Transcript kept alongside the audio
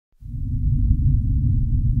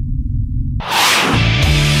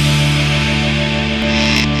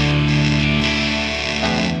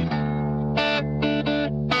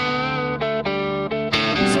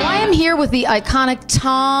here with the iconic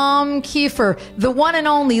Tom Keifer, the one and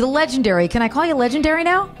only, the legendary. Can I call you legendary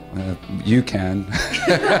now? You can.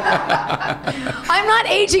 I'm not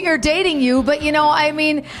aging or dating you, but, you know, I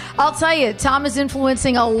mean, I'll tell you, Tom is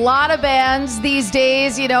influencing a lot of bands these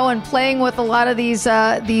days, you know, and playing with a lot of these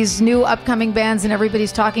new upcoming bands, and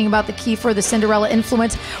everybody's talking about the Keifer, the Cinderella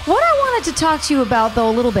influence. What I wanted to talk to you about, though,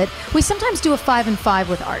 a little bit, we sometimes do a 5 and 5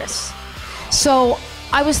 with artists. So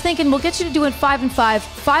I was thinking we'll get you to do it 5 and 5,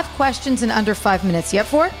 5 questions in under 5 minutes. You up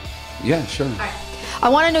for it? Yeah, sure. All right. I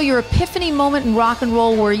want to know your epiphany moment in rock and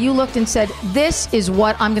roll where you looked and said, this is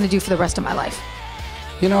what I'm going to do for the rest of my life.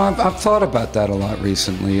 You know, I've thought about that a lot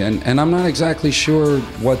recently, and I'm not exactly sure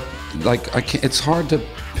what, like, it's hard to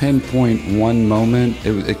pinpoint one moment.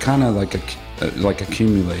 It kind of like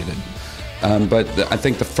accumulated. But I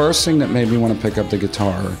think the first thing that made me want to pick up the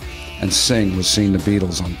guitar and sing was seeing the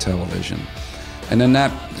Beatles on television. And then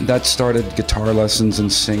that started guitar lessons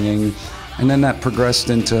and singing. And then that progressed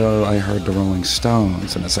into, I heard the Rolling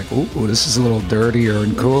Stones, and it's like, ooh, this is a little dirtier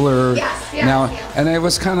and cooler. Yes, now, and it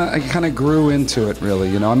was I kind of grew into it, really,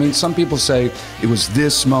 you know. I mean, some people say it was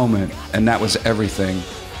this moment, and that was everything.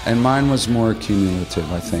 And mine was more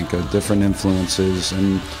cumulative, I think, of different influences.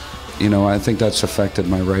 And, you know, I think that's affected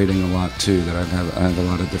my writing a lot, too, that I have a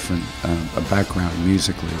lot of different background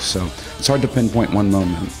musically. So it's hard to pinpoint one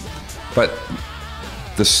moment. But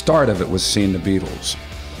the start of it was seeing the Beatles.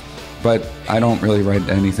 But I don't really write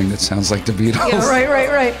anything that sounds like the Beatles. Yeah,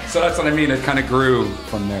 right. So that's what I mean. It kind of grew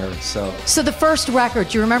from there. So the first record,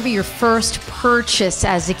 do you remember your first purchase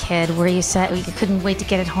as a kid where you said you couldn't wait to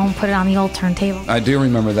get it home, put it on the old turntable? I do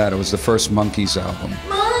remember that. It was the first Monkees album.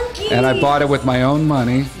 Monkees! And I bought it with my own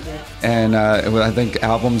money. And I think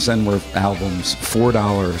albums then were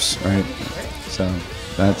 $4, right? So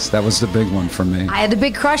that was the big one for me. I had a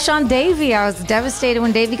big crush on Davey. I was devastated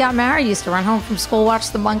when Davey got married. I used to run home from school,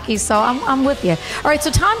 watch the Monkees, so I'm with you. All right,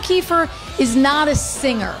 so Tom Keifer is not a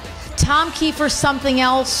singer. Tom Keifer, something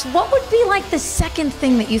else. What would be like the second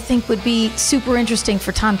thing that you think would be super interesting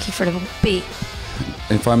for Tom Keifer to be?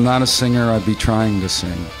 If I'm not a singer, I'd be trying to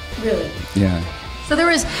sing. Really? Yeah. So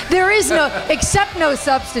there is no, except no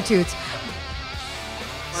substitutes.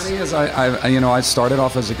 Funny is, I started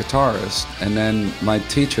off as a guitarist, and then my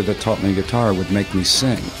teacher that taught me guitar would make me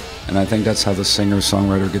sing, and I think that's how the singer,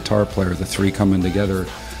 songwriter, guitar player, the three come in together.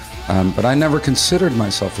 But I never considered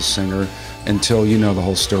myself a singer until, you know, the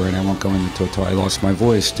whole story, and I won't go into it until I lost my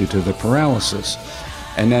voice due to the paralysis.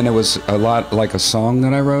 And then it was a lot like a song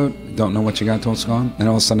that I wrote, Don't Know What You Got Till It's Gone, and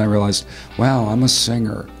all of a sudden I realized, wow, I'm a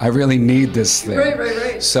singer. I really need this thing.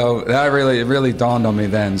 Right. So it really dawned on me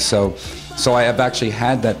then. So I have actually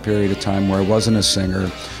had that period of time where I wasn't a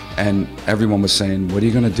singer, and everyone was saying, what are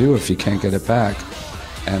you going to do if you can't get it back?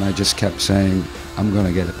 And I just kept saying, I'm going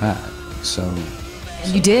to get it back. So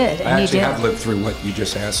you did. I actually have lived through what you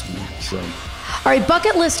just asked me. So. All right,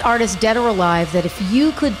 bucket list artist, dead or alive, that if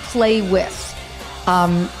you could play with,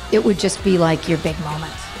 it would just be like your big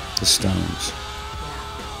moment. The Stones.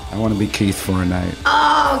 I want to be Keith for a night.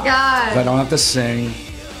 Oh, God. I don't have to sing.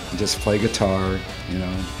 Just play guitar, you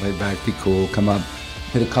know, lay back, be cool, come up,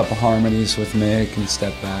 hit a couple harmonies with Mick and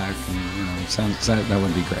step back, and, you know, that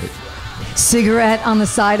would be great. Cigarette on the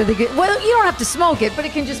side of the guitar. Well, you don't have to smoke it, but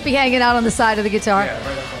it can just be hanging out on the side of the guitar. Yeah,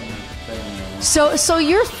 right up on the So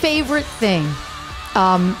your favorite thing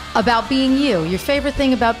about being you, your favorite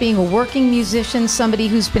thing about being a working musician, somebody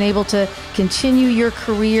who's been able to continue your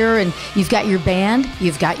career, and you've got your band,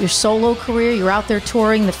 you've got your solo career, you're out there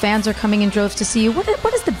touring, the fans are coming in droves to see you. What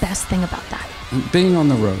is the best thing about that? Being on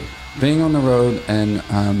the road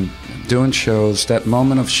and doing shows, that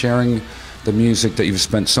moment of sharing the music that you've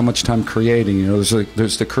spent so much time creating. You know,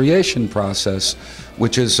 there's the creation process,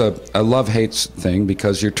 which is a love-hate thing,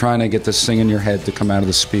 because you're trying to get this thing in your head to come out of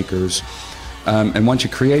the speakers. And once you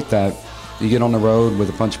create that, you get on the road with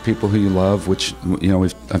a bunch of people who you love, which, you know,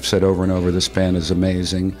 I've said over and over, this band is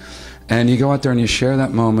amazing. And you go out there and you share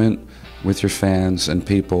that moment with your fans and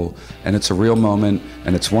people, and it's a real moment,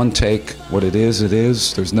 and it's one take. What it is,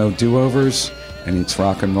 there's no do-overs, and it's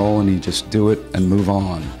rock and roll, and you just do it and move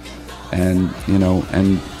on. And, you know,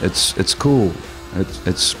 and it's cool.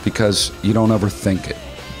 It's because you don't overthink it.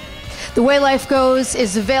 The Way Life Goes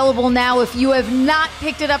is available now. If you have not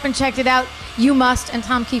picked it up and checked it out, you must. And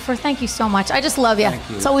Tom Keifer, thank you so much. I just love you. Thank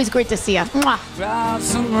you. It's always great to see you. Mwah. Got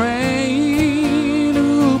some rain,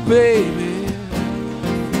 ooh, baby.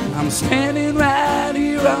 I'm standing right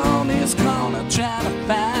here on this corner trying to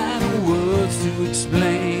find words to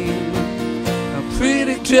explain. I'm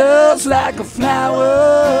pretty just like a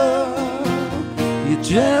flower. You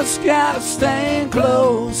just gotta stand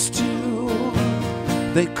close to.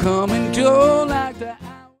 They come and go like the